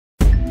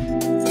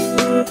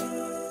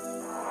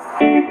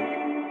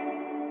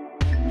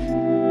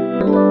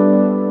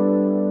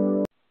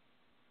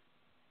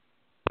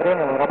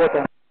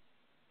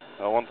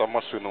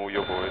машина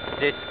уебывает.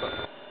 10 секунд.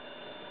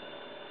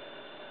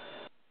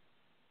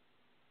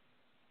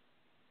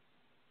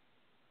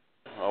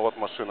 А вот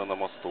машина на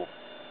мосту.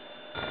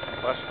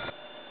 Ваша?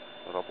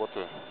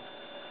 Работаю.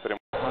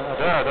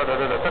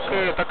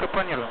 Да. Так и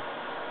планирую.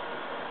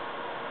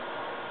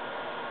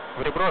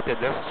 В ребро опять,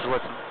 да,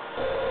 желательно?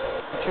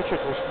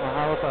 Чуть-чуть выше.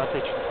 Ага, вот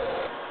отлично.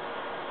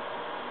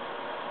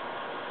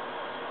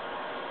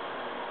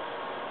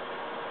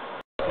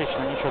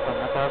 Отлично, ничего там,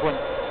 это огонь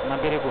на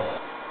берегу.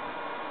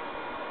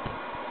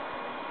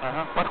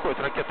 Ага, подходит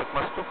ракета к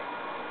мосту.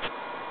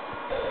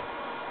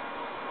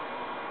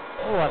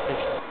 О,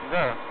 отлично.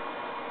 Да.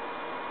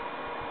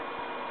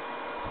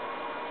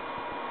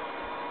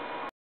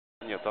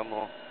 Нет,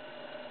 оно.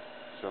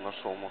 Все,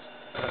 нашел мост.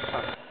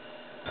 Хорошо.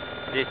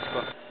 10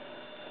 секунд.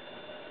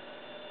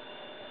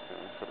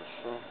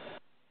 Хорошо.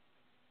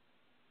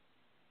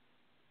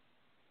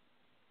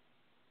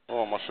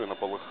 О, машина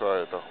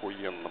полыхает,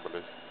 охуенно,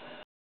 блядь.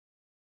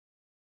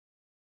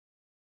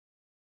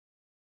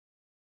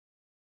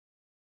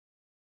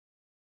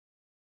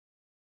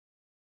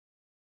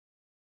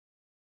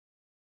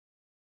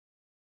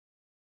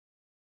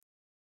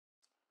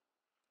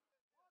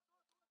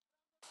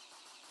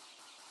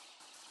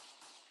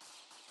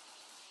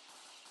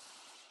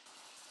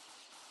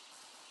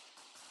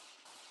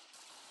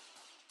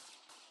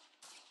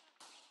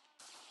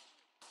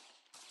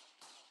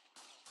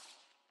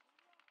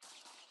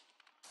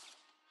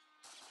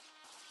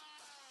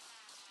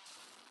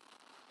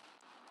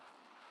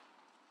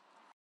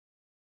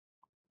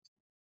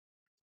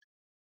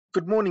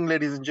 Good morning,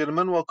 ladies and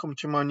gentlemen. Welcome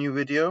to my new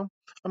video.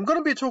 I'm going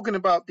to be talking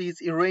about these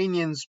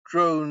Iranian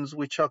drones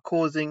which are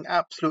causing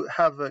absolute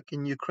havoc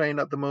in Ukraine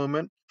at the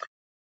moment.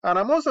 And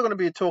I'm also going to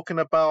be talking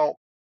about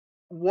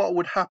what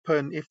would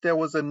happen if there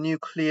was a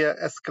nuclear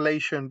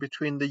escalation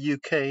between the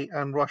UK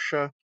and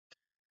Russia.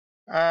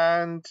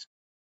 And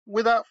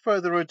without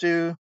further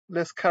ado,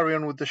 let's carry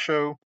on with the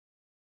show.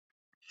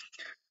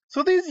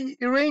 So these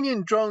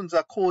Iranian drones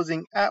are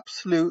causing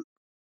absolute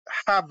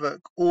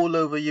havoc all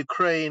over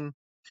Ukraine.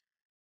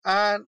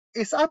 And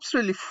it's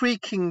absolutely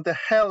freaking the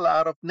hell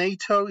out of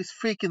NATO. It's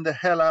freaking the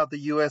hell out of the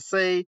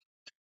USA.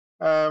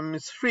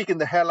 It's freaking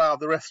the hell out of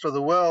the rest of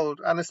the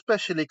world, and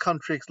especially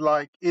countries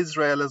like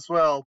Israel as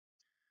well.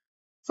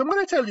 So I'm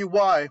going to tell you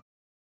why.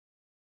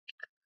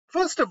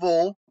 First of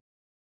all,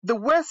 the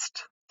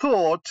West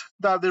thought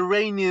that the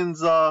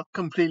Iranians are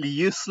completely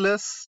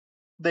useless.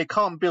 They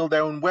can't build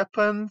their own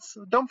weapons.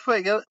 Don't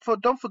forget,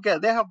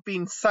 they have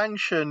been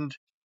sanctioned,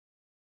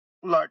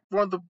 like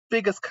one of the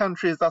biggest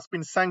countries that's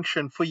been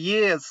sanctioned for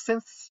years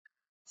since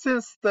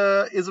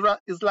the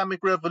Islamic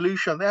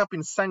Revolution. They have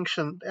been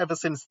sanctioned ever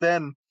since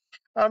then.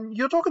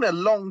 You're talking a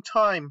long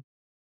time.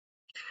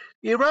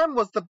 Iran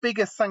was the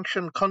biggest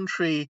sanctioned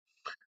country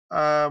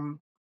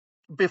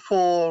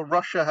before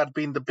Russia had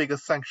been the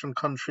biggest sanctioned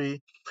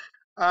country,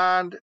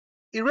 and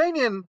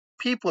Iranian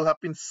people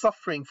have been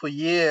suffering for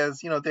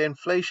years. You know, the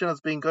inflation has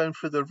been going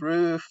through the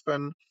roof,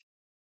 and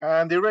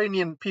the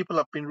Iranian people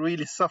have been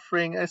really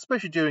suffering,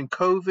 especially during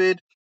COVID.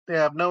 They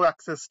have no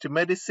access to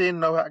medicine,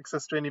 no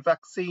access to any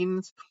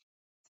vaccines.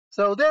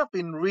 So they have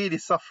been really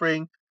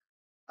suffering.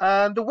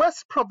 And the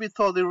West probably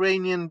thought the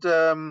Iranian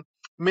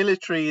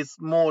military is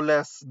more or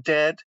less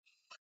dead.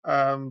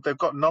 They've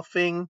got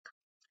nothing.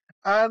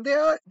 And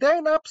they're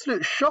in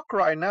absolute shock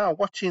right now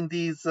watching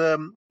these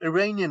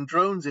Iranian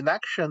drones in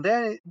action.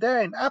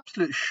 They're in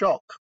absolute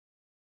shock.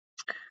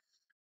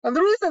 And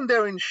the reason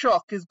they're in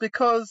shock is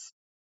because,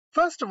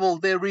 first of all,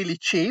 they're really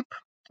cheap.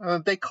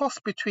 They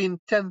cost between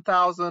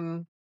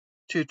 $10,000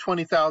 to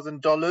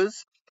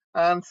 $20,000,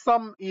 and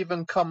some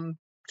even come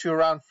to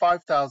around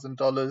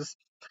 $5,000.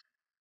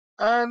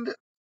 And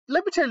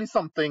let me tell you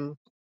something.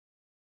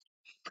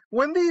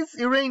 When these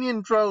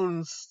Iranian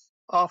drones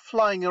are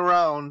flying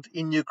around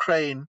in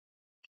Ukraine,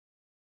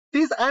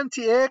 these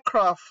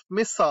anti-aircraft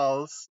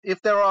missiles,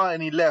 if there are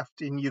any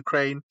left in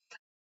Ukraine,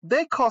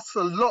 they cost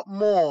a lot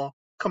more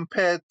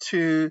compared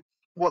to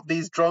what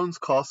these drones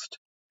cost.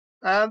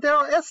 And there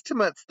are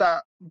estimates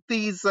that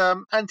these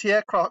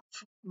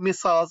anti-aircraft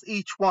missiles,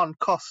 each one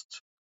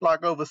cost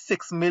like over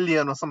 6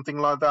 million or something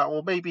like that,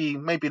 or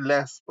maybe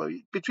less, but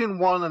between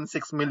 1 and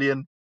 6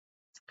 million.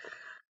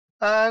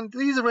 And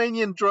these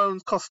Iranian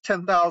drones cost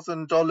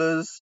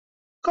 $10,000.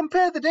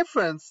 Compare the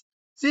difference.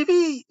 So if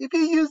you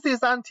use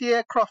these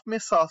anti-aircraft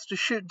missiles to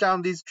shoot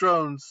down these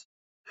drones,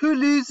 who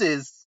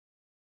loses?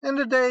 End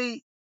of the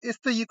day, it's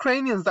the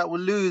Ukrainians that will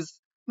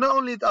lose. Not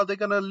only are they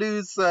going to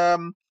lose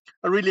a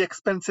really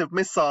expensive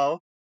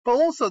missile, but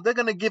also they're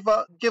going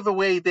to give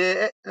away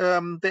their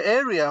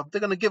area. They're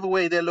going to give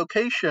away their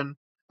location.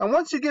 And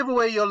once you give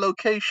away your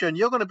location,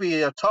 you're going to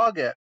be a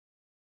target.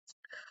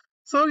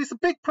 So it's a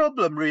big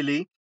problem,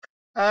 really.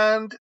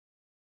 And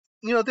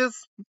you know,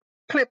 there's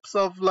clips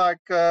of like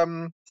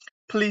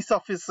police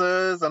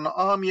officers and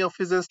army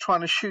officers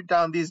trying to shoot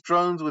down these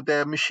drones with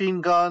their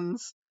machine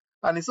guns,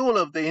 and it's all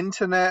over the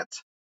internet.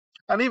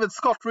 And even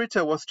Scott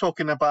Ritter was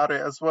talking about it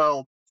as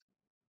well.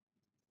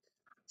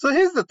 So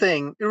here's the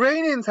thing: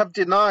 Iranians have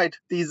denied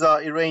these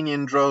are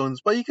Iranian drones,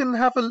 but you can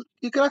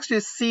actually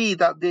see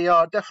that they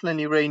are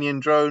definitely Iranian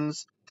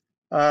drones.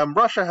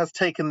 Russia has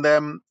taken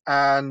them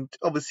and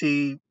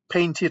obviously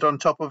painted on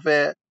top of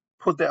it,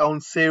 put their own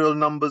serial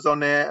numbers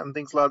on it and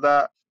things like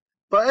that.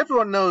 But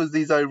everyone knows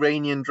these are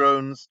Iranian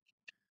drones.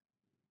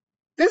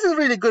 This is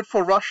really good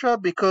for Russia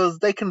because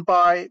they can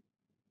buy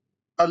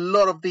a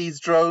lot of these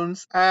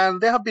drones,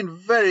 and they have been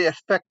very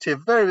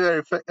effective,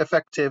 very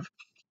effective.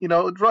 You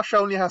know, Russia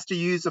only has to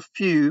use a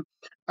few,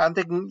 and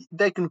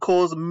they can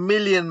cause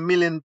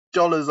million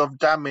dollars of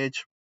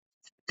damage,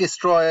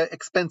 destroy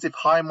expensive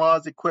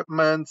HIMARS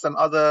equipments and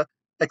other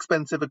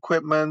expensive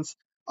equipments,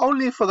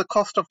 only for the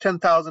cost of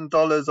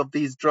 $10,000 of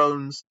these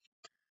drones.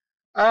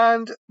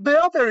 And they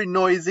are very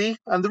noisy,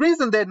 and the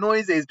reason they're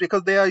noisy is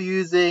because they are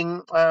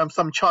using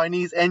some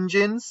Chinese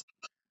engines.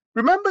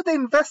 Remember the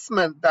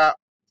investment that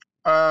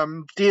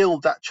deal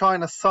that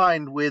China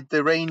signed with the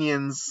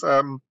Iranians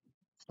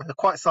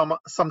quite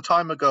some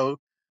time ago.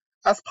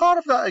 As part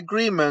of that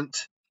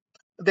agreement,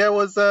 there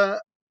was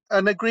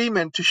an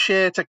agreement to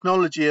share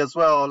technology as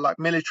well, like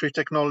military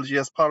technology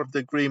as part of the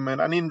agreement.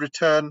 And in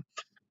return,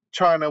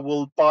 China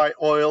will buy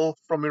oil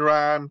from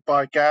Iran,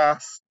 buy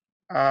gas,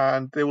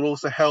 and they will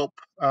also help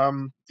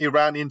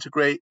Iran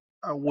integrate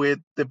with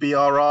the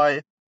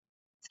BRI.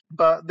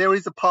 But there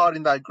is a part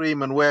in that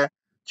agreement where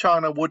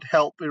China would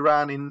help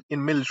Iran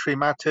in military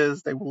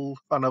matters. They will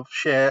kind of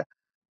share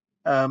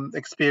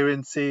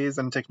experiences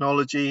and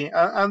technology.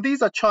 And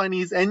these are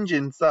Chinese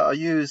engines that are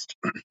used.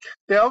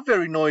 They are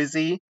very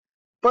noisy,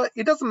 but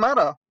it doesn't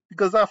matter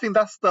because I think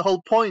that's the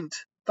whole point.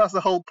 That's the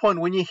whole point.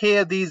 When you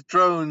hear these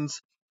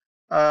drones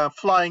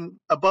flying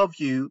above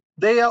you,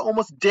 they are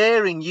almost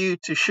daring you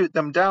to shoot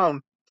them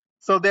down.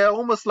 So they're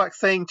almost like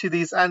saying to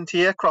these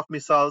anti-aircraft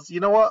missiles, you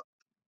know what?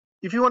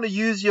 If you want to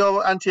use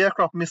your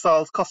anti-aircraft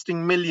missiles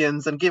costing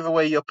millions and give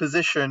away your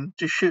position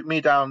to shoot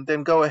me down,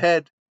 then go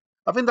ahead.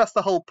 I think that's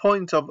the whole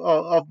point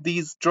of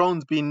these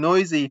drones being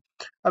noisy.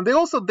 And they're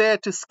also there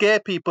to scare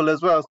people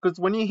as well, because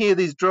when you hear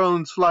these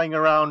drones flying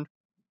around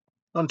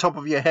on top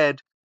of your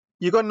head,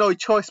 you got no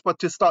choice but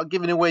to start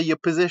giving away your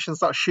position,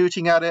 start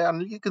shooting at it.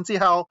 And you can see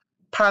how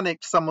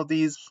panicked some of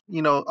these,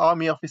 you know,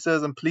 army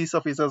officers and police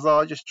officers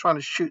are, just trying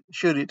to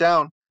shoot it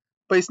down.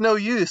 But it's no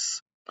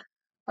use.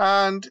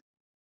 And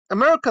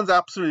Americans are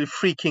absolutely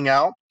freaking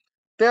out.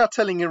 They are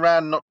telling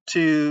Iran not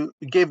to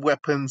give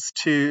weapons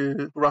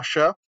to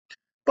Russia.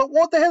 But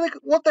what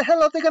the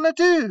hell are they going to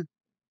do?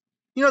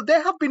 You know,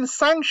 they have been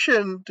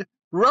sanctioned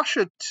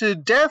Russia to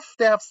death.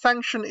 They have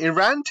sanctioned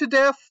Iran to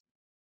death.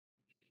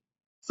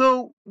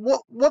 So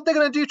what they're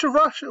going to do to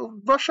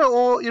Russia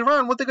or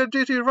Iran? What they're going to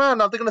do to Iran?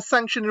 Are they going to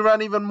sanction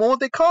Iran even more?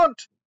 They can't.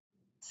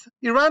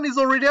 Iran is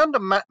already under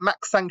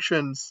max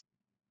sanctions.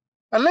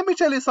 And let me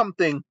tell you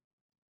something.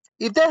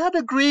 If they had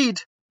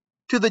agreed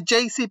to the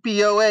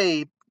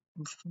JCPOA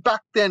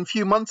back then, a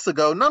few months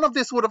ago, none of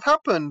this would have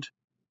happened.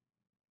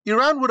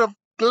 Iran would have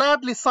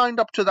gladly signed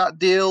up to that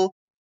deal.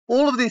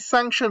 All of these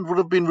sanctions would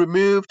have been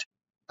removed,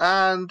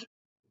 and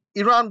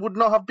Iran would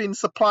not have been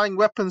supplying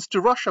weapons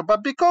to Russia.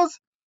 But because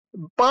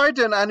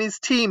Biden and his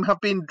team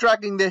have been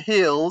dragging their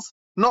heels,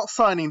 not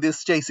signing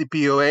this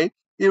JCPOA,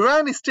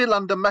 Iran is still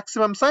under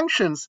maximum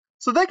sanctions.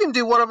 So they can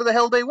do whatever the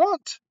hell they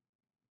want.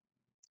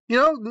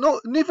 You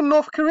know, even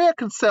North Korea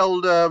can sell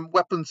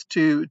weapons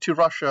to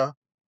Russia.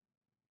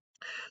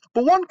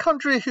 But one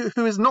country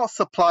who is not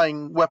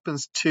supplying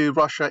weapons to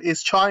Russia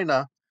is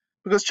China,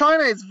 because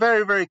China is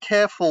very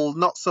careful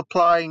not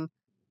supplying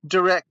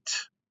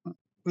direct,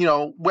 you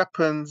know,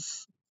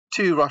 weapons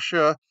to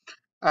Russia.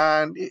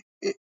 And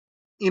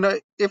you know,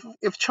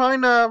 if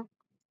China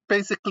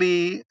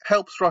basically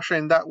helps Russia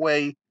in that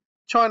way,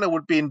 China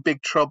would be in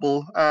big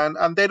trouble,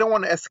 and they don't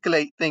want to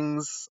escalate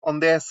things on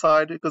their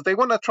side because they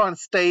want to try and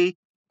stay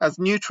as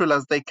neutral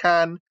as they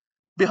can.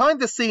 Behind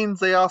the scenes,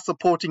 they are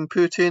supporting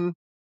Putin,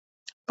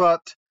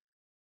 but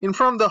in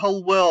front of the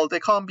whole world, they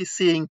can't be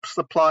seen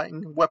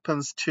supplying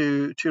weapons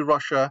to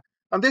Russia.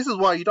 And this is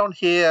why you don't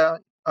hear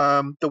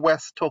the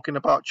West talking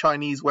about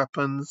Chinese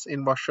weapons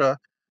in Russia,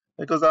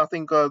 because I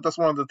think that's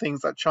one of the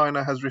things that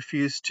China has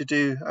refused to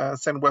do,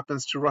 send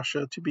weapons to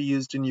Russia to be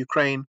used in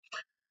Ukraine.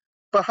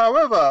 But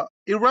however,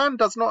 Iran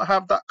does not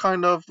have that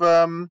kind of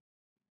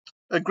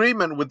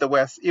agreement with the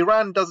West.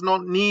 Iran does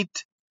not need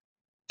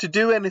to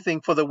do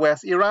anything for the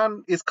West.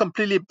 Iran is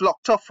completely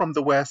blocked off from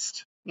the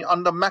West,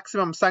 under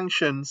maximum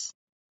sanctions.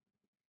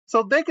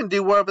 So they can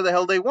do whatever the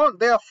hell they want.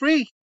 They are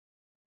free.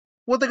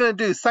 What they're going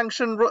to do,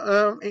 sanction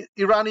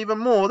Iran even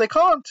more? They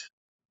can't.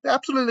 They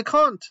absolutely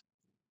can't.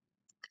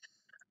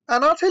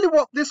 And I'll tell you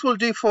what this will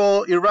do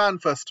for Iran,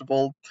 first of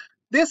all.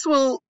 This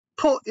will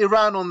put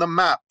Iran on the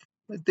map.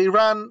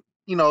 Iran,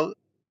 you know,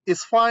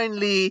 is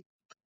finally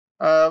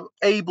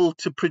able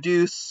to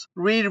produce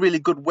really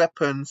good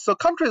weapons. So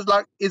countries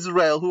like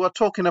Israel, who are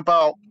talking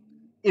about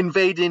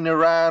invading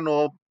Iran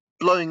or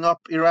blowing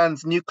up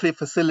Iran's nuclear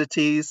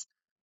facilities,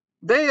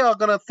 they are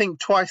going to think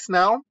twice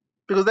now,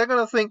 because they're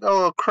going to think,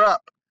 oh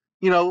crap,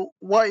 you know,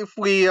 what if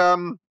we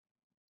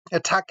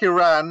attack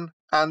Iran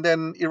and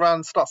then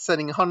Iran starts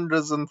sending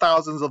hundreds and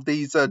thousands of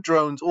these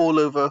drones all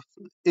over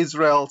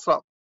Israel.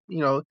 So,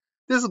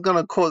 this is going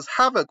to cause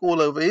havoc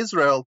all over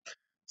Israel.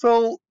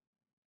 So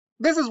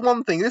this is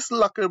one thing. This is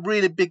like a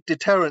really big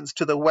deterrence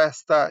to the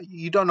West, that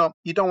you don't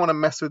want to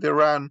mess with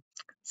Iran.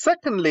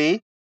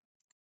 Secondly,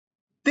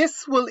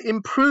 this will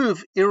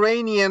improve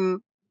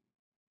Iranian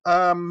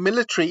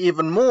military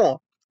even more,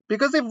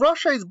 because if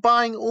Russia is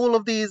buying all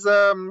of these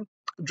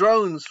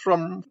drones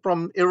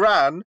from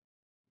Iran,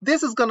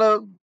 this is going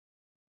to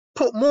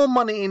put more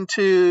money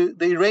into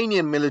the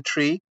Iranian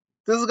military.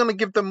 This is going to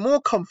give them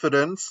more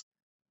confidence,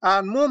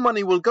 and more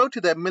money will go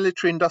to their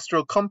military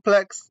industrial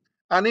complex,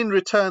 and in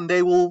return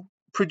they will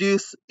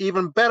produce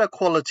even better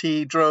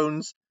quality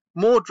drones,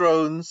 more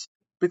drones,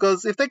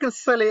 because if they can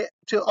sell it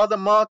to other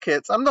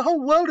markets, and the whole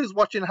world is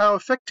watching how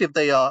effective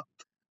they are,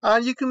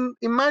 and you can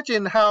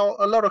imagine how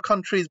a lot of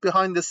countries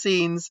behind the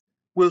scenes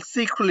will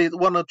secretly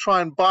want to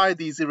try and buy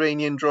these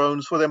Iranian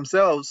drones for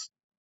themselves,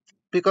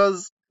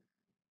 because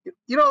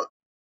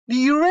the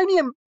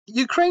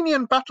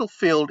Ukrainian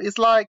battlefield is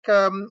like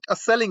a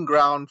selling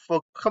ground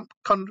for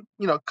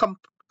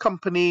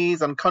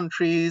companies and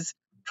countries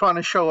trying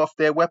to show off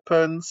their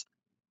weapons.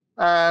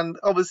 And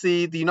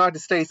obviously, the United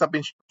States have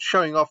been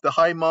showing off the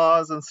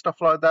HIMARS and stuff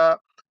like that.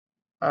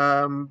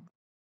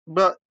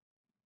 But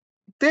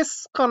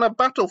this kind of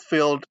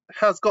battlefield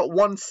has got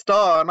one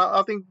star, and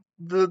I think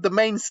the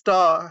main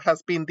star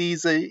has been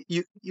these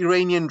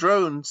Iranian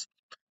drones.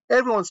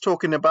 Everyone's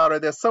talking about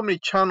it. There's so many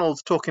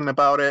channels talking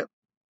about it.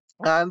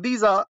 And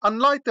these are,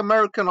 unlike the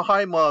American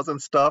HIMARS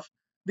and stuff,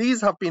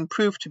 these have been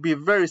proved to be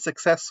very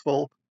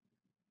successful.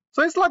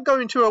 So it's like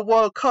going to a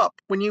World Cup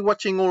when you're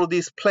watching all of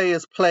these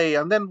players play,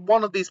 and then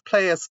one of these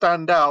players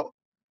stand out.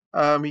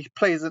 He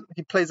plays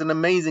an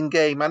amazing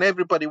game, and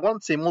everybody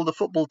wants him. All the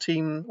football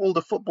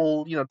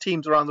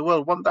teams around the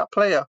world want that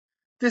player.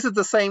 This is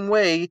the same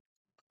way.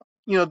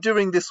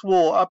 During this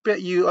war, I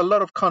bet you a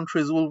lot of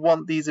countries will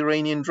want these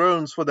Iranian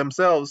drones for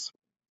themselves.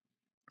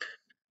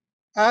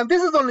 And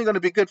this is only going to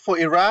be good for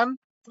Iran.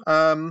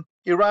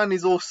 Iran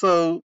is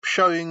also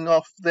showing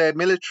off their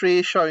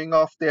military, showing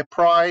off their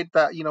pride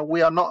that,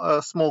 we are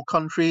not small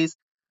countries.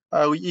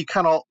 You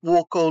cannot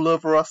walk all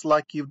over us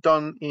like you've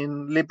done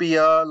in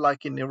Libya,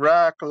 like in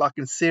Iraq, like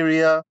in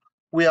Syria.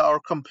 We are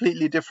a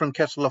completely different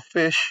kettle of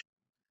fish.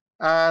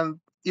 And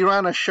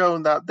Iran has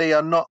shown that they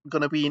are not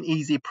going to be an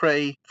easy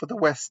prey for the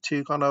West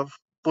to kind of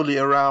bully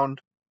around.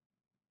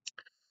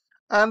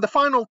 And the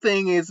final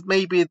thing is,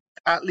 maybe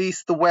at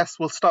least the West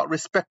will start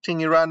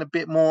respecting Iran a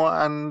bit more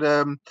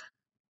and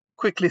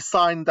quickly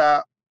sign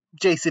that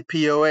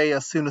JCPOA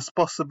as soon as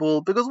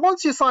possible. Because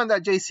once you sign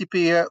that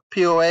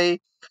JCPOA,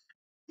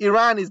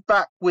 Iran is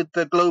back with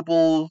the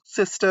global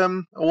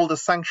system. All the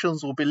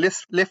sanctions will be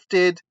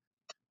lifted.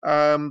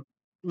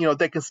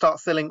 They can start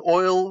selling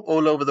oil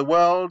all over the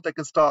world. They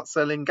can start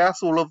selling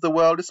gas all over the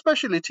world,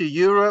 especially to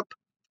Europe.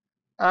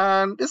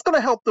 And it's going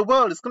to help the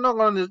world. It's not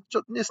going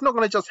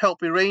to just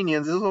help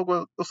Iranians. It's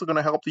also going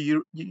to help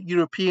the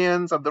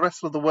Europeans and the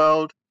rest of the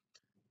world.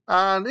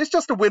 And it's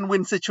just a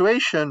win-win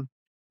situation.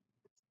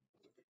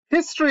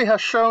 History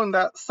has shown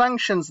that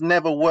sanctions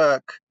never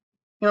work.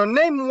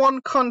 Name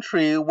one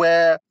country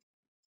where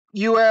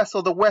US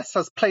or the West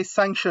has placed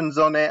sanctions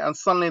on it and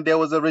suddenly there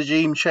was a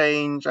regime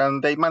change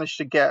and they managed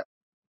to get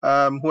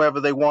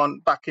whoever they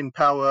want back in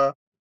power.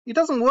 It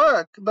doesn't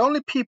work. The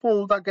only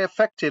people that get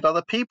affected are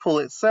the people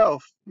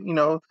itself.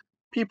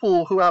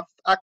 People who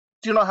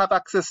do not have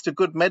access to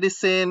good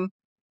medicine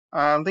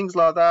and things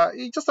like that.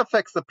 It just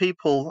affects the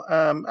people.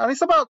 And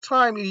it's about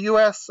time the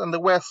US and the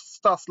West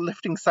starts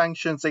lifting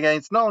sanctions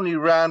against not only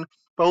Iran,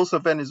 but also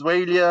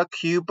Venezuela,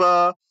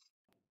 Cuba.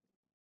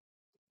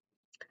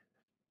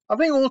 I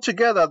think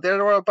altogether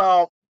there are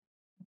about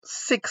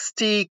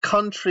 60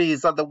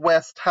 countries that the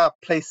West have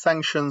placed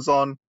sanctions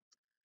on.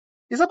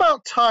 It's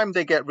about time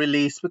they get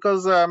released,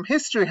 because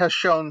history has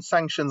shown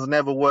sanctions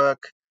never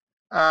work.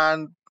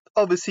 And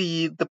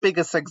obviously the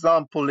biggest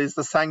example is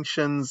the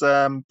sanctions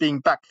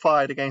being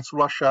backfired against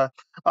Russia.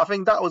 I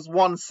think that was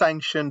one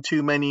sanction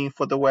too many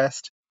for the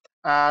West.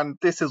 And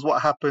this is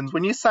what happens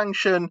when you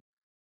sanction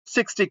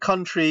 60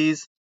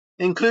 countries,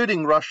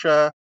 including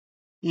Russia.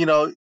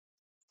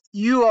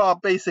 You are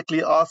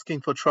basically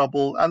asking for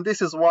trouble. And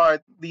this is why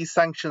these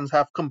sanctions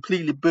have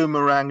completely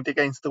boomeranged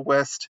against the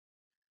West.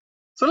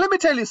 So let me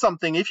tell you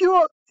something. If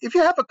you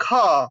have a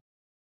car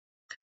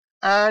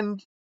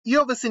and you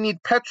obviously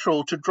need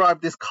petrol to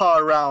drive this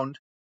car around,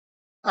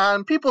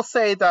 and people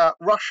say that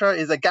Russia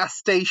is a gas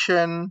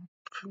station,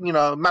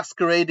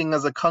 masquerading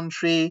as a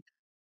country.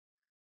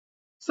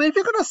 So if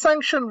you're going to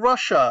sanction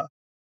Russia,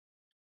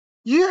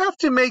 you have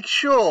to make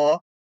sure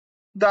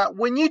that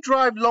when you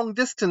drive long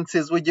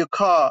distances with your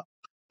car,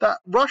 that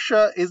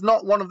Russia is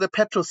not one of the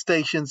petrol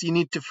stations you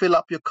need to fill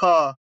up your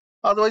car.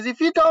 Otherwise,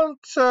 if you don't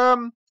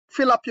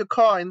fill up your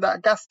car in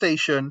that gas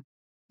station,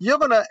 you're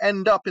going to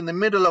end up in the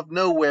middle of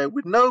nowhere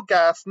with no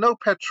gas, no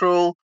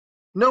petrol,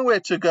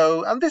 nowhere to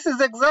go. And this is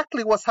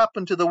exactly what's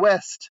happened to the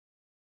West.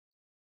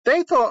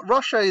 They thought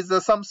Russia is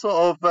some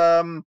sort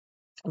of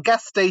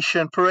gas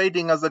station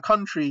parading as a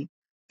country.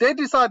 they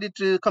decided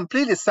to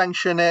completely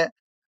sanction it,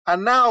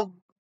 and now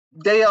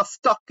they are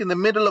stuck in the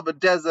middle of a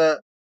desert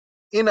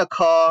in a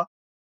car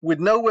with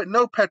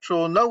no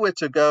petrol, nowhere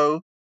to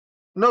go,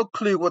 no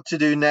clue what to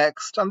do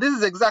next. And this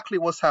is exactly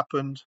what's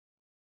happened.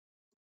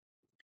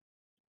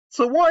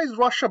 So why is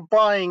Russia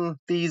buying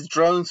these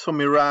drones from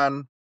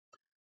Iran?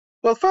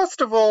 Well,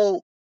 first of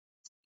all,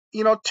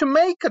 to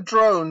make a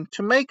drone,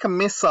 to make a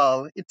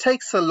missile, it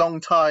takes a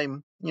long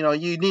time. You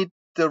need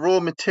the raw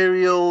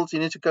materials, you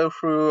need to go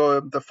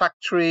through the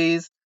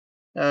factories,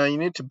 you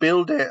need to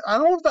build it,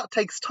 and all of that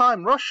takes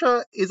time.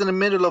 Russia is in the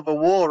middle of a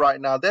war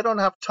right now. They don't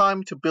have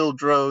time to build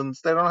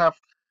drones. They don't have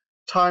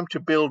time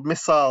to build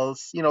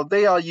missiles.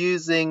 They are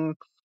using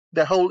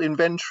their whole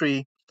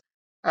inventory.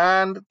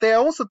 And they're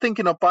also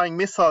thinking of buying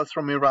missiles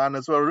from Iran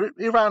as well.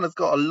 Iran has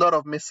got a lot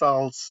of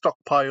missiles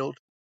stockpiled.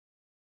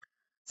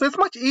 So it's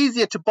much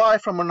easier to buy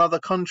from another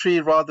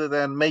country rather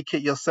than make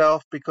it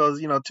yourself, because,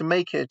 to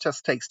make it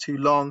just takes too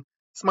long.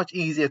 It's much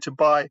easier to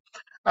buy.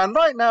 And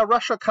right now,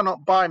 Russia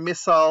cannot buy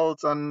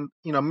missiles and,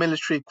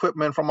 military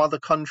equipment from other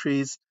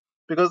countries,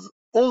 because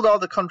all the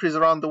other countries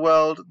around the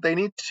world, they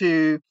need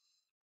to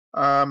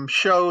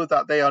show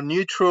that they are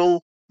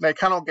neutral. They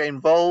cannot get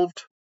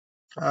involved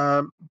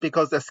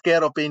because they're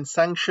scared of being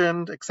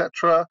sanctioned,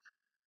 etc.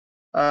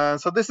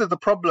 So this is the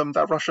problem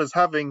that Russia is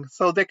having.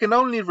 So they can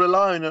only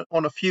rely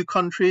on a few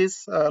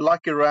countries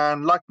like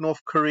Iran, like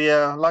North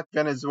Korea, like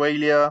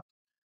Venezuela,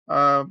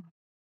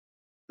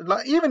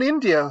 like even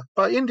India.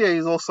 But India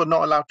is also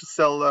not allowed to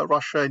sell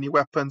Russia any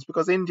weapons,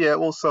 because India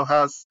also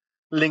has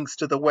links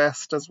to the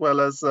West as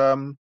well as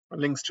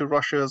links to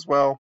Russia as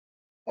well.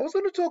 I was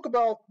going to talk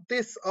about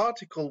this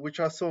article which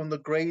I saw in the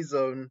Grey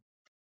Zone.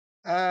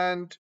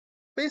 And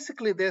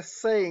basically, they're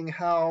saying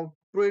how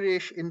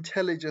British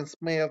intelligence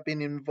may have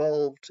been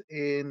involved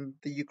in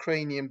the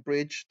Ukrainian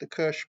bridge, the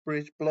Kerch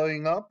Bridge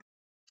blowing up.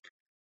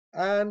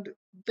 And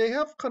they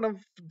have kind of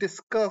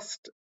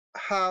discussed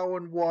how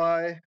and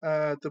why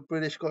the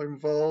British got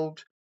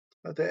involved,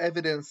 the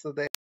evidence that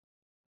they.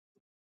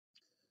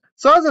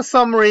 So, as a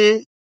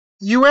summary,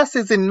 US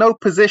is in no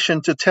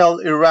position to tell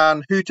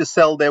Iran who to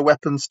sell their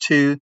weapons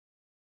to.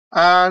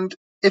 And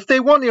if they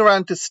want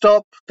Iran to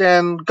stop,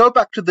 then go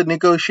back to the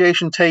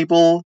negotiation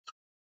table,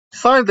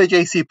 sign the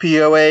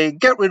JCPOA,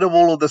 get rid of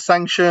all of the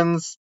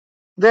sanctions.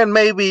 Then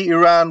maybe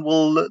Iran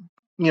will,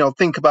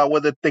 think about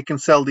whether they can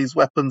sell these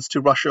weapons to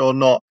Russia or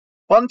not.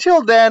 But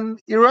until then,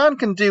 Iran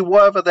can do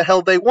whatever the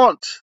hell they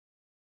want.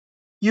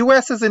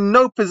 US is in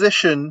no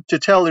position to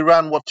tell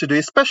Iran what to do,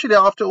 especially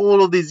after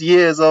all of these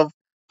years of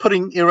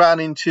putting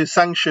Iran into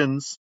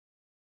sanctions.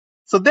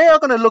 So they are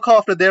going to look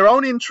after their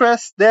own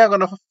interests. They are going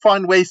to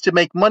find ways to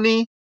make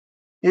money.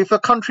 If a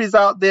country's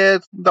out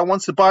there that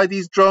wants to buy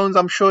these drones,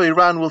 I'm sure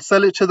Iran will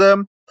sell it to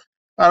them.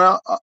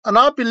 And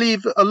I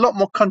believe a lot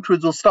more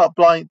countries will start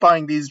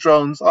buying these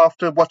drones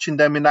after watching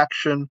them in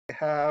action.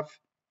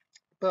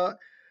 But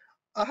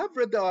I have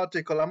read the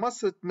article. I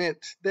must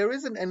admit, there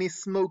isn't any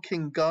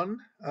smoking gun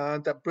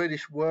that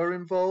British were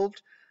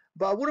involved.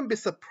 But I wouldn't be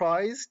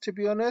surprised, to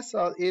be honest.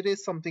 It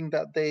is something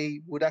that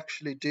they would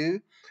actually do.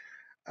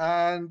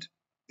 And,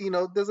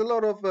 there's a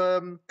lot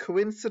of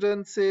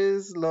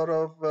coincidences, a lot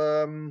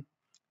of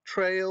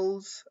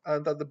trails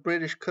that the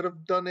British could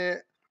have done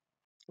it,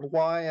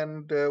 why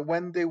and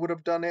when they would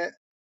have done it.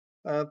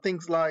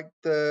 Things like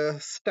the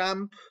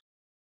stamp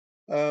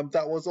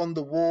that was on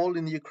the wall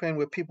in Ukraine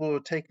where people were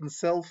taking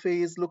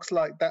selfies. Looks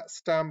like that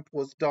stamp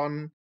was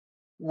done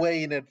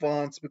way in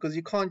advance, because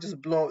you can't just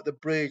blow up the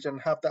bridge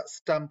and have that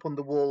stamp on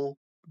the wall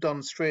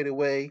done straight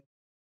away.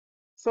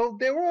 So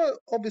there were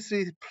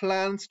obviously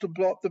plans to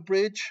blow up the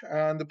bridge,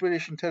 and the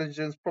British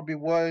intelligence probably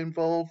were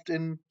involved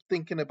in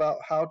thinking about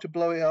how to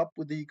blow it up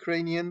with the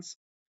Ukrainians.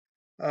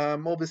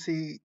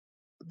 Obviously,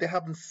 they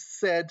haven't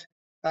said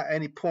at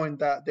any point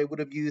that they would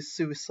have used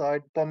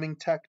suicide bombing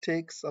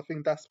tactics. I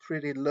think that's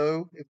pretty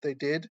low if they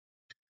did.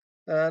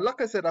 Like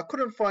I said, I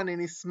couldn't find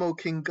any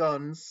smoking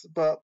guns,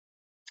 but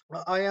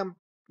I am,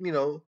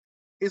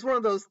 it's one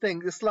of those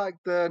things. It's like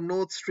the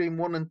Nord Stream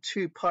 1 and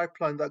 2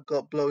 pipeline that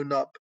got blown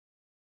up.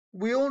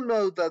 We all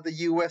know that the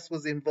US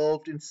was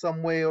involved in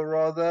some way or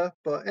other,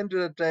 but end of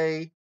the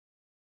day,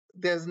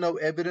 there's no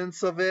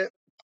evidence of it.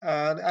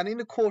 And in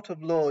a court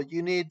of law,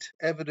 you need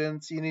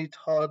evidence, you need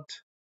hard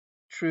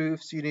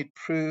truths, you need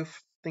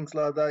proof, things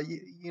like that.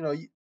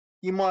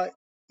 You might,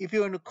 if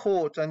you're in a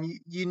court and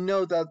you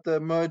know that the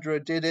murderer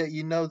did it,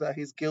 you know that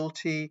he's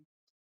guilty,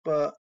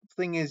 but the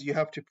thing is, you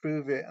have to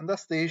prove it, and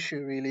that's the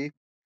issue, really.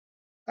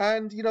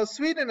 And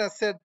Sweden has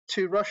said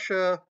to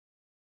Russia,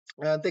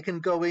 they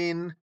can go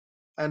in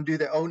and do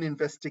their own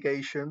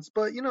investigations.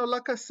 But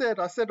like I said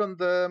on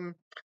the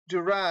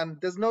Duran,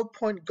 there's no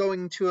point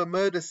going to a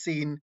murder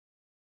scene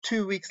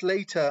 2 weeks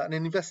later and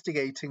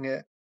investigating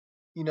it.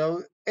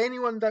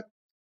 Anyone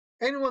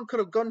could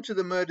have gone to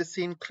the murder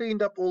scene,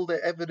 cleaned up all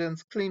the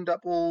evidence, cleaned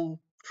up all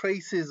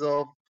traces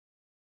of,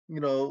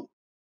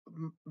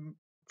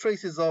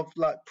 traces of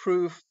like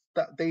proof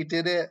that they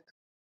did it.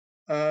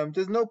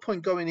 There's no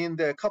point going in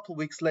there a couple of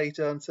weeks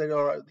later and saying,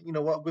 all right, you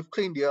know what, we've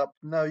cleaned you up.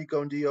 Now you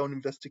go and do your own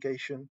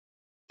investigation.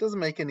 Doesn't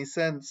make any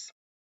sense.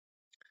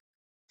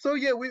 So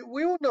yeah,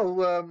 we all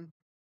know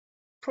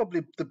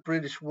probably the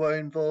British were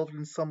involved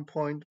in some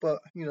point, but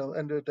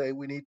end of the day,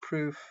 we need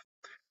proof.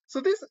 So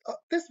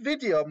this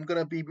video I'm going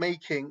to be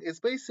making is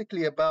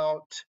basically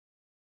about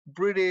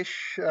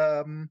British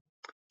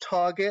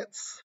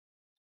targets.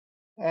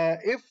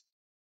 If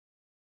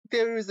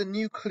there is a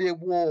nuclear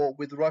war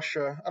with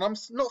Russia, and I'm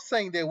not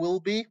saying there will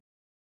be,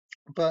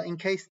 but in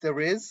case there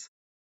is,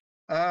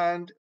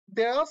 and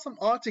there are some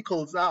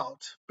articles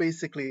out,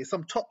 basically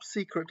some top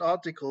secret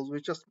articles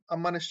which just I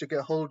managed to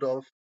get hold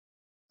of,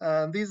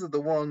 and these are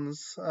the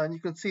ones, and you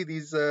can see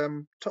these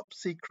top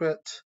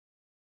secret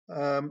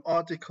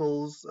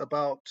articles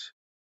about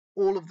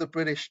all of the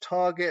British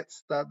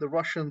targets that the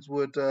Russians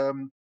would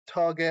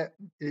target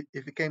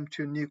if it came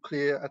to a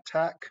nuclear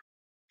attack.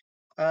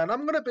 And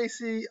I'm going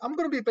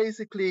to be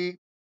basically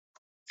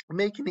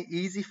making it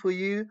easy for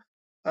you.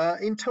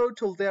 In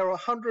total, there are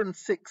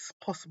 106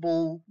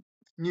 possible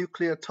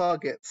nuclear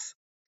targets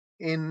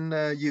in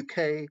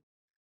UK,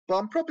 but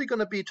I'm probably going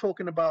to be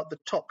talking about the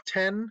top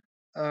 10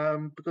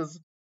 because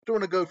I don't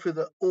want to go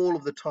through all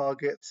of the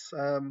targets.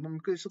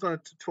 I'm just going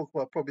to talk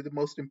about probably the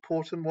most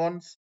important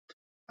ones,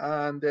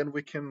 and then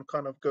we can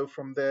kind of go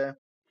from there.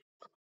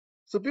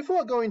 So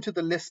before I go into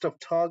the list of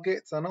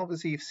targets, and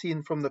obviously you've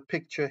seen from the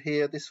picture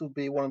here, this will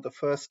be one of the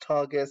first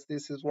targets.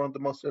 This is one of the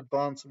most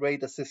advanced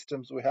radar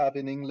systems we have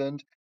in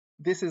England.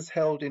 This is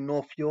held in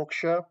North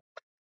Yorkshire.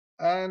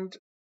 And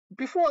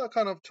before I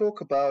kind of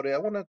talk about it, I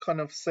want to kind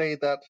of say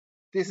that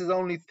this is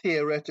only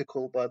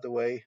theoretical, by the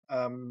way.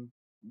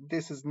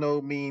 This is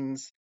no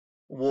means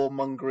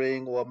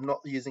warmongering, or I'm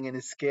not using any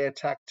scare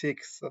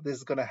tactics that this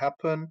is going to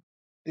happen.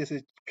 This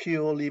is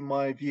purely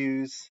my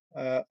views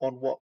on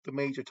what the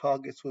major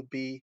targets would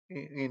be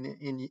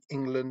in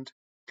England.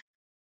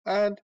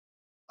 And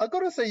I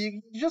got to say,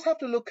 you just have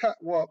to look at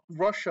what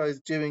Russia is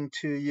doing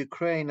to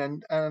Ukraine,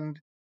 and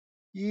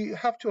you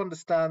have to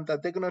understand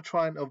that they're going to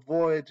try and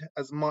avoid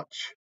as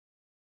much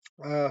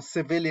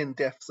civilian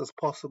deaths as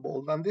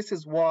possible. And this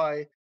is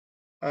why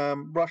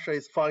Russia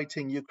is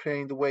fighting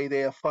Ukraine the way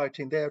they are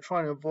fighting. They are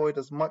trying to avoid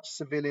as much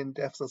civilian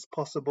deaths as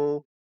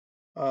possible.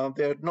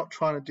 They're not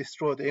trying to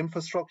destroy the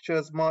infrastructure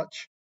as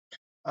much,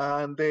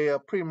 and they are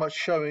pretty much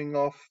showing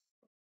off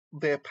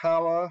their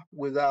power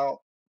without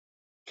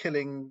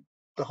killing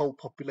the whole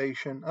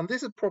population. And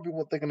this is probably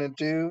what they're going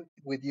to do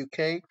with UK.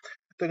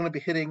 They're going to be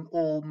hitting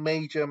all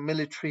major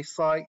military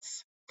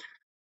sites.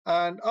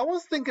 And I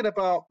was thinking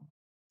about,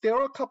 there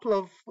are a couple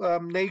of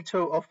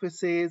NATO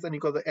offices, and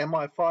you've got the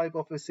MI5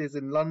 offices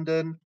in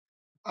London.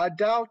 I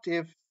doubt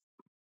if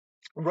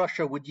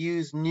Russia would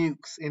use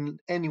nukes in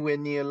anywhere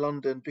near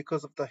London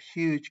because of the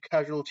huge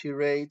casualty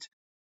rate,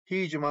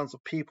 huge amounts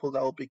of people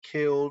that will be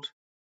killed.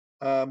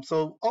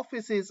 So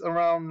offices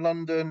around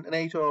London,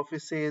 NATO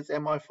offices,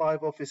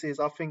 MI5 offices,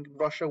 I think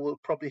Russia will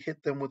probably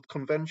hit them with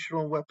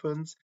conventional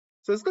weapons.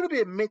 So it's going to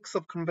be a mix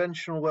of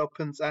conventional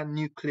weapons and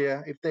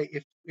nuclear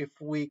if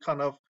we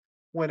kind of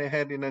went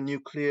ahead in a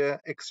nuclear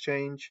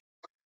exchange.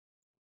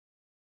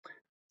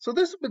 So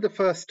this will be the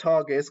first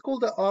target. It's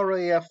called the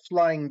RAF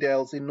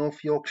Flyingdales in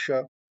North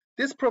Yorkshire.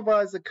 This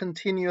provides a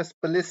continuous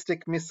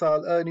ballistic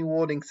missile early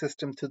warning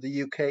system to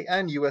the UK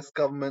and US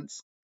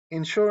governments,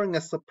 ensuring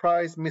a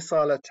surprise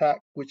missile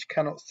attack which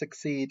cannot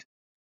succeed.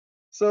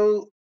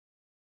 So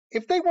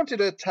if they wanted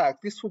to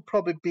attack, this will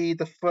probably be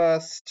the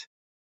first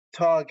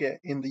target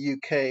in the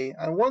UK.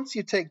 And once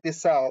you take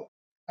this out,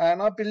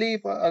 and I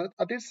believe I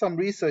did some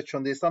research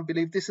on this, I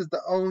believe this is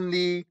the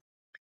only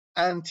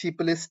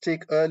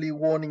anti-ballistic early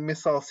warning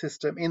missile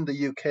system in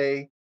the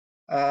UK,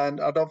 and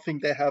I don't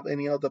think they have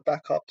any other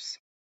backups.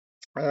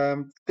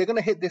 They're going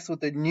to hit this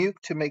with a nuke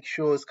to make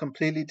sure it's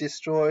completely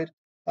destroyed,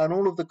 and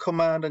all of the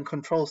command and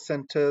control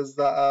centers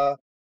that are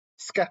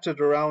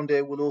scattered around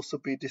it will also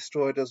be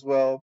destroyed as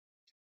well.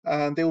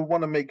 And they will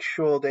want to make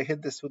sure they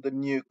hit this with a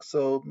nuke,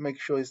 so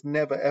make sure it's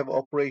never ever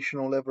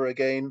operational ever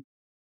again,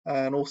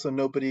 and also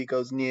nobody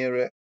goes near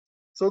it.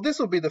 So this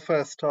will be the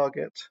first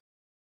target.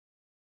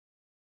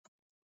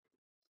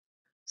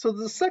 So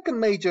the second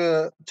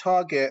major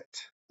target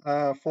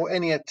for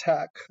any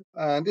attack,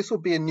 and this will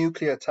be a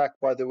nuclear attack,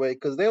 by the way,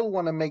 because they'll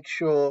want to make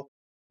sure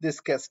this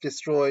gets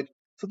destroyed.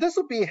 So this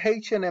will be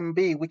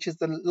HNMB, which is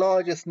the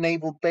largest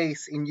naval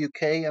base in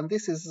UK, and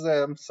this is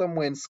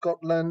somewhere in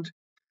Scotland,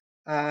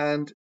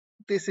 and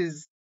this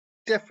is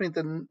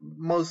definitely the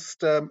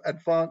most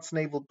advanced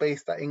naval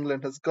base that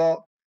England has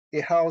got.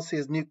 It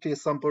houses nuclear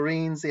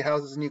submarines, it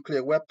houses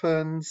nuclear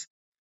weapons,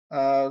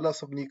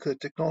 lots of nuclear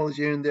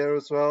technology in there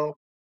as well.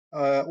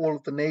 All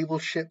of the naval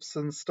ships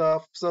and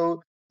stuff.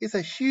 So it's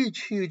a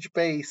huge, huge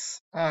base.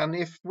 And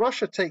if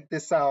Russia take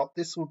this out,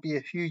 this will be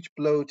a huge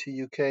blow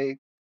to UK.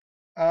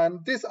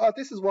 And this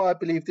is why I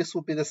believe this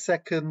will be the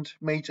second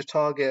major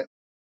target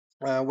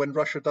when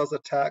Russia does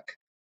attack.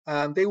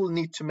 And they will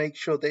need to make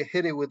sure they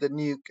hit it with a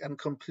nuke and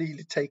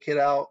completely take it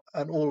out,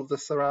 and all of the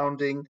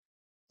surrounding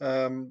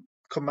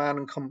command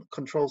and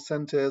control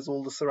centers,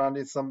 all the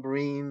surrounding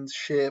submarines,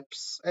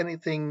 ships,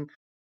 anything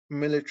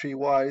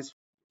military-wise.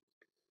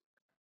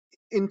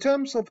 In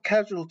terms of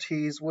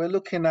casualties, we're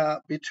looking at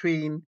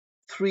between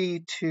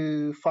 3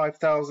 to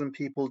 5,000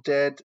 people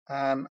dead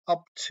and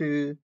up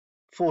to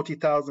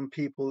 40,000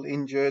 people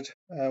injured.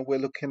 We're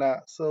looking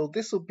at. So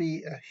this will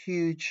be a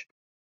huge,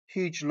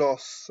 huge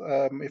loss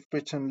if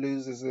Britain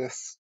loses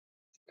this.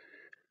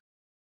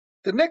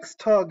 The next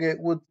target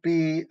would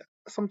be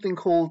something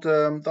called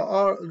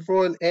the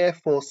Royal Air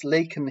Force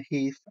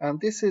Lakenheath,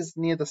 and this is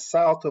near the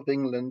south of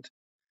England.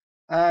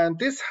 And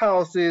this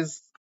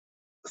houses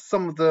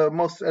some of the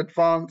most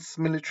advanced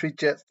military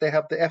jets. They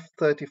have the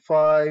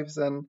F-35s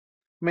and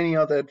many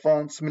other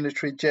advanced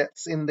military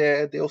jets in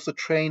there. They also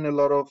train a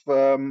lot of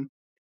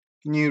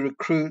new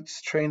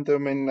recruits, train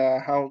them in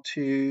how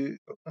to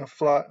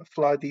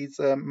fly these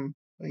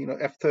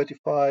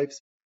F-35s.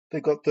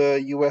 They got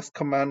the US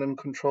command and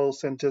control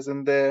centers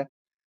in there.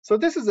 So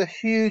this is a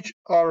huge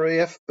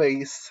RAF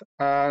base,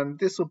 and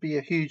this will be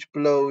a huge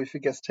blow if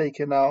it gets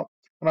taken out.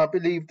 And I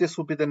believe this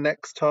will be the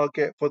next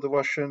target for the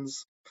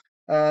Russians.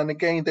 And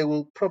again, they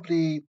will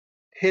probably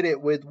hit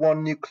it with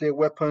one nuclear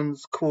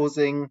weapons,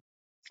 causing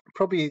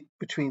probably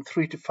between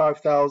 3 to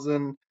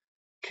 5,000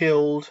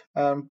 killed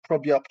and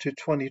probably up to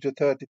 20 to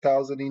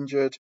 30,000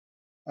 injured.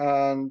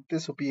 And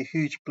this will be a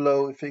huge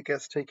blow if it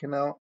gets taken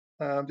out.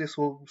 This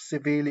will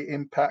severely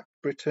impact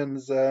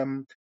Britain's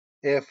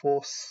air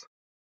force.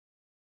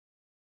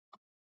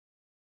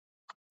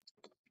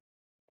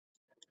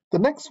 The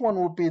next one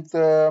will be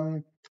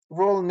the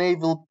Royal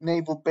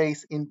Naval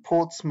Base in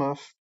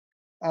Portsmouth.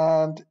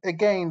 And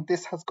again,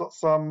 this has got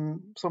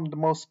some of the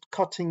most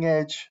cutting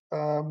edge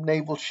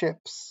naval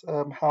ships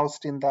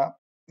housed in that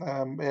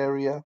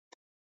area.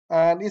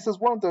 And this is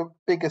one of the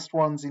biggest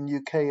ones in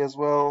UK as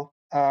well.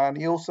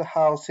 And it also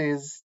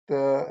houses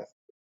the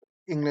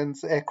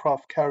England's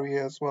aircraft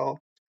carrier as well.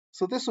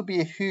 So this will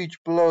be a huge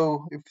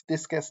blow if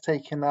this gets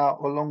taken out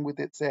along with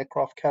its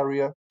aircraft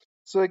carrier.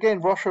 So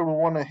again, Russia will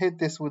want to hit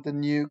this with a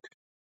nuke,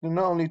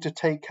 not only to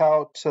take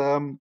out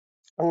all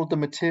of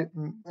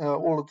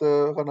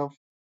the kind of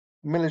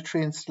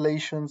military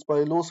installations, but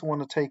it'll also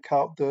want to take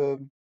out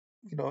the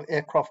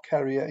aircraft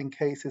carrier in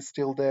case it's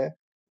still there.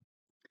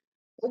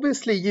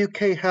 Obviously,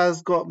 UK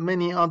has got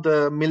many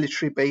other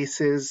military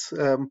bases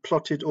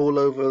plotted all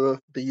over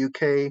the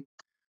UK,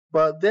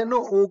 but they're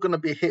not all going to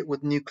be hit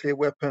with nuclear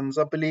weapons.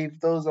 I believe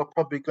those are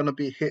probably going to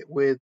be hit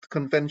with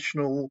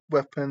conventional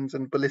weapons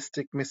and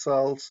ballistic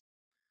missiles.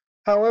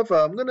 However,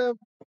 I'm going to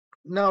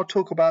now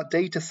talk about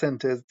data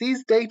centers.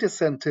 These data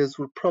centers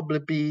will probably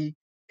be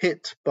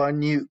hit by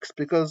nukes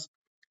because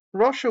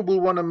Russia will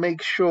want to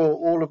make sure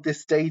all of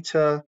this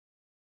data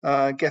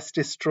gets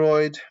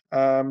destroyed.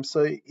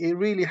 So it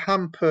really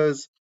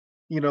hampers,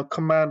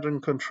 command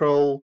and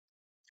control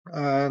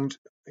and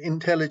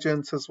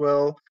intelligence as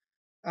well.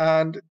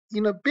 And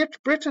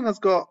Britain has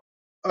got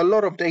a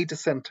lot of data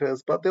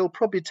centers, but they'll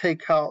probably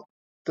take out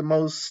the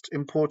most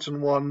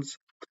important ones.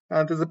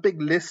 And there's a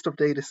big list of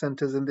data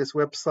centers in this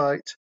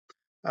website.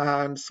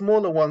 And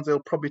smaller ones they'll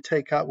probably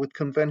take out with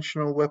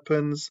conventional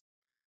weapons.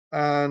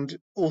 And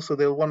also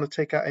they'll want to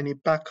take out any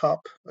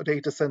backup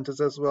data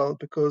centers as well,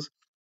 because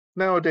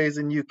nowadays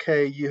in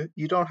UK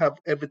you don't have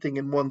everything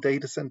in one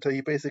data center.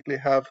 You basically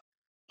have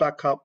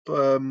backup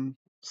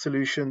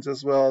solutions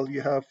as well.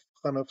 You have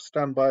kind of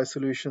standby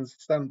solutions,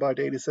 standby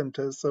data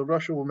centers. So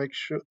Russia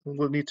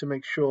will need to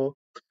make sure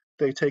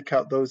they take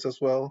out those as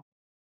well.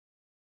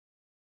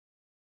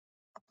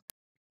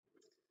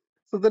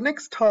 So the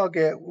next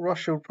target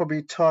Russia will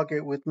probably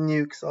target with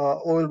nukes are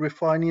oil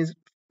refineries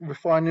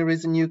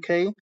in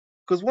UK.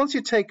 Because once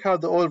you take out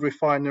the oil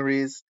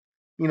refineries,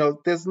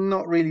 there's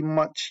not really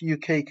much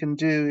UK can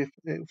do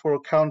for a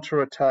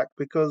counter-attack,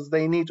 because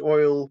they need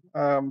oil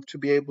to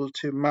be able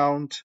to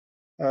mount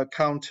a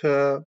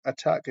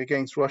counter-attack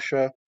against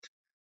Russia.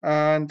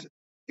 And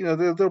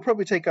they'll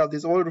probably take out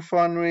these oil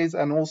refineries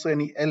and also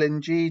any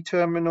LNG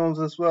terminals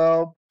as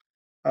well,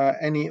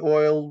 any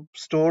oil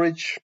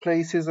storage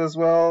places as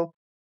well.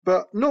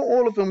 But not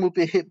all of them will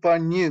be hit by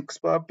nukes,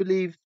 but I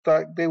believe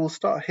that they will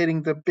start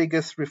hitting the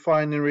biggest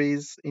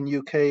refineries in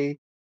UK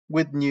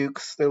with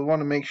nukes. They'll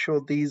want to make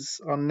sure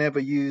these are never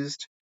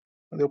used.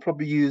 They'll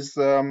probably use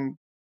a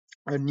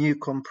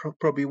nuke on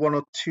probably one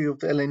or two of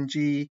the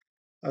LNG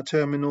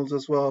terminals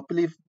as well. I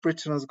believe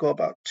Britain has got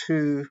about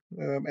two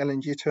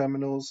LNG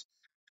terminals,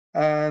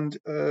 and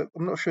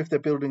I'm not sure if they're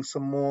building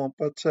some more,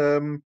 but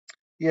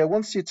yeah,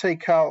 once you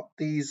take out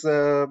these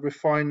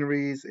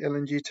refineries,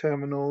 LNG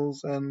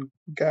terminals, and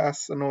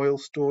gas and oil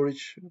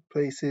storage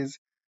places,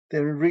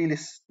 then it really,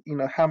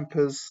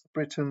 hampers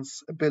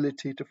Britain's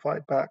ability to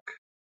fight back.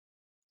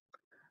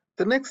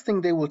 The next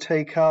thing they will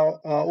take out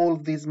are all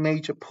of these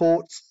major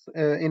ports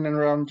in and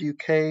around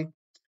UK.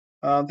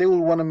 They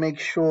will want to make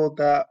sure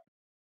that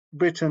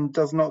Britain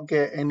does not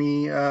get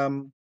any,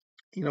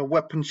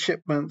 weapon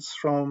shipments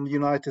from the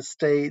United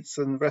States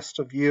and rest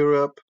of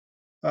Europe.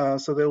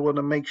 So they'll want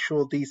to make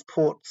sure these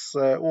ports,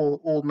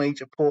 all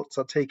major ports,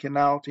 are taken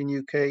out in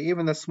UK.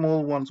 Even the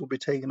small ones will be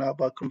taken out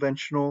by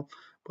conventional,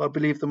 but I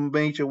believe the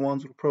major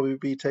ones will probably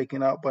be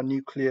taken out by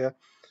nuclear.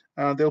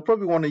 They'll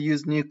probably want to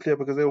use nuclear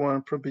because they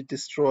want to probably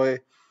destroy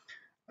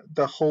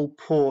the whole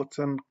port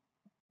and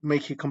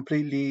make it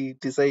completely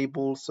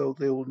disabled, so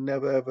they will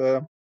never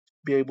ever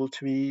be able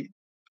to be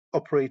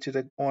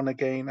operated on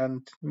again,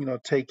 and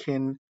take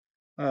in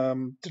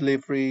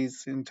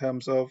deliveries in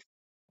terms of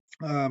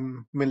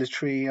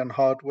military and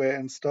hardware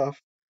and stuff.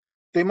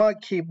 They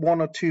might keep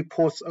one or two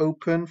ports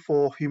open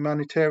for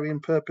humanitarian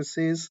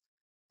purposes,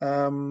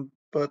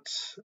 but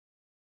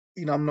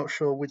I'm not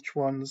sure which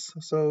ones.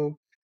 So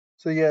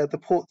yeah, the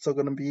ports are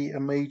going to be a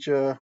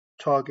major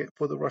target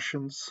for the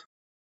Russians.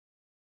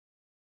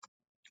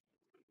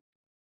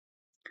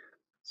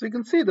 So you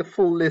can see the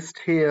full list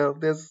here.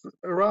 There's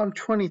around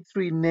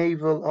 23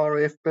 naval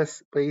RAF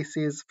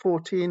bases,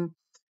 14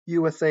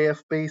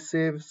 USAF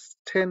bases,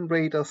 10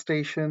 radar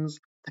stations,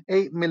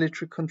 8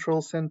 military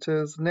control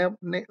centers,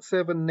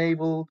 7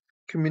 naval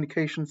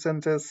communication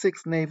centers,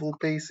 6 naval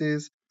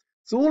bases.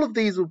 So all of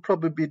these will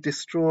probably be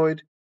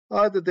destroyed.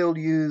 Either they'll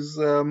use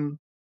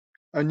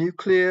a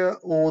nuclear,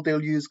 or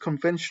they'll use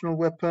conventional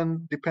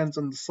weapon, depends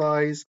on the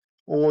size,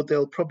 or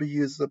they'll probably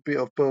use a bit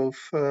of both.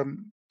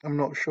 I'm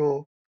not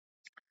sure.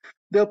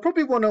 They'll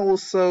probably want to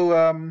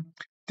also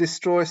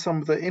destroy some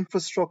of the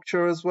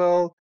infrastructure as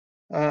well.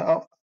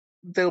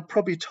 They'll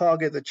probably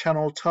target the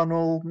Channel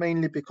Tunnel,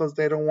 mainly because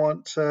they don't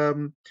want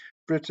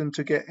Britain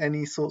to get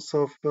any sorts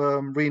of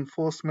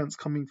reinforcements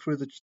coming through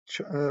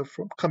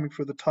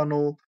the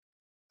tunnel,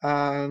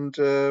 and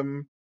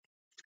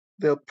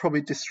they'll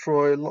probably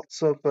destroy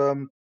lots of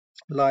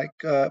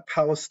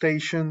power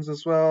stations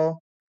as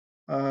well.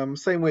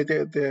 Same way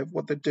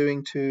what they're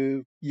doing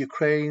to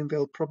Ukraine.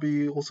 They'll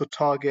probably also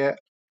target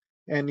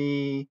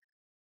any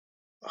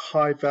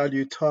high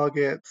value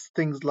targets,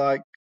 things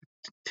like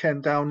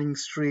 10 Downing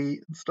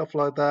Street and stuff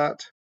like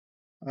that,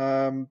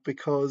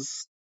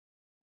 because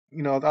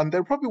and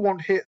they probably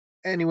won't hit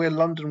anywhere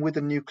London with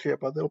a nuclear,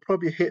 but they'll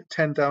probably hit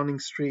 10 Downing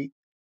Street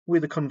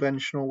with the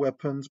conventional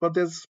weapons. But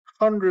there's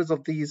hundreds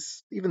of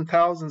these, even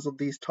thousands of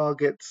these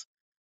targets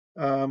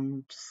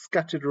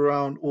scattered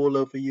around all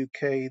over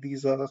UK.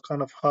 These are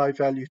kind of high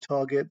value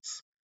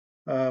targets,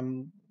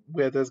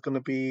 where there's going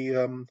to be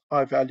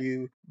high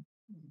value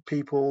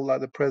people like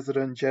the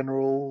president,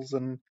 generals,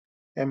 and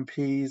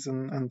MPs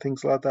and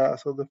things like that.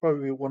 So they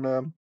probably want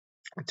to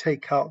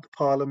take out the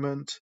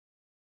parliament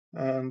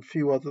and a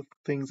few other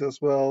things as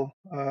well.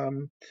 But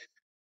at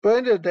the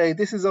end of the day,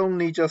 this is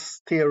only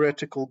just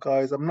theoretical,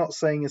 guys. I'm not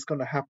saying it's going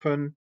to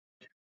happen.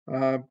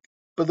 But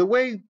the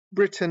way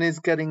Britain is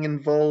getting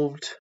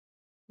involved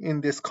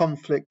in this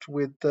conflict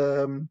with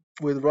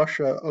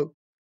Russia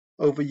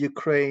over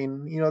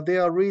Ukraine, they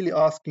are really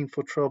asking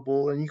for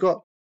trouble. And you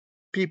got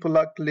people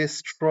like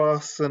Liz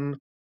Truss and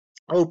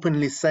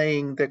openly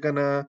saying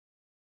they're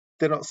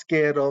not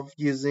scared of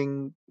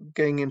getting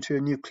into a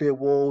nuclear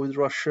war with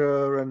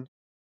Russia,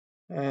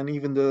 and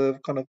even the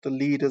kind of the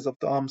leaders of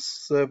the armed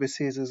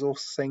services is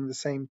also saying the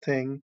same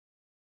thing.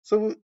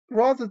 So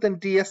rather than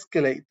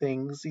de-escalate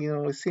things,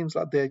 it seems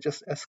like they're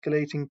just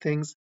escalating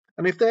things.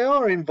 And if they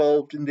are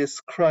involved in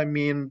this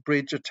Crimean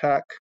bridge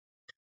attack,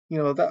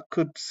 that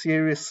could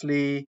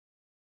seriously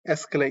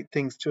escalate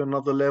things to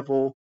another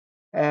level.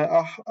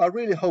 I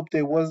really hope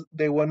they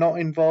were not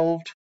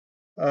involved.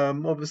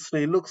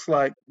 Obviously, it looks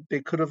like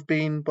they could have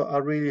been, but I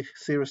really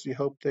seriously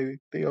hope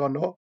they are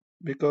not,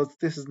 because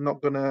this is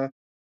not going to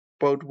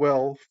bode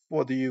well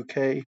for the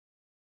UK.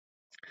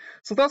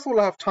 So that's all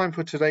I have time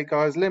for today,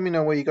 guys. Let me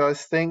know what you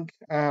guys think,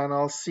 and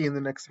I'll see you in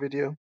the next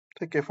video.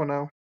 Take care for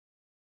now.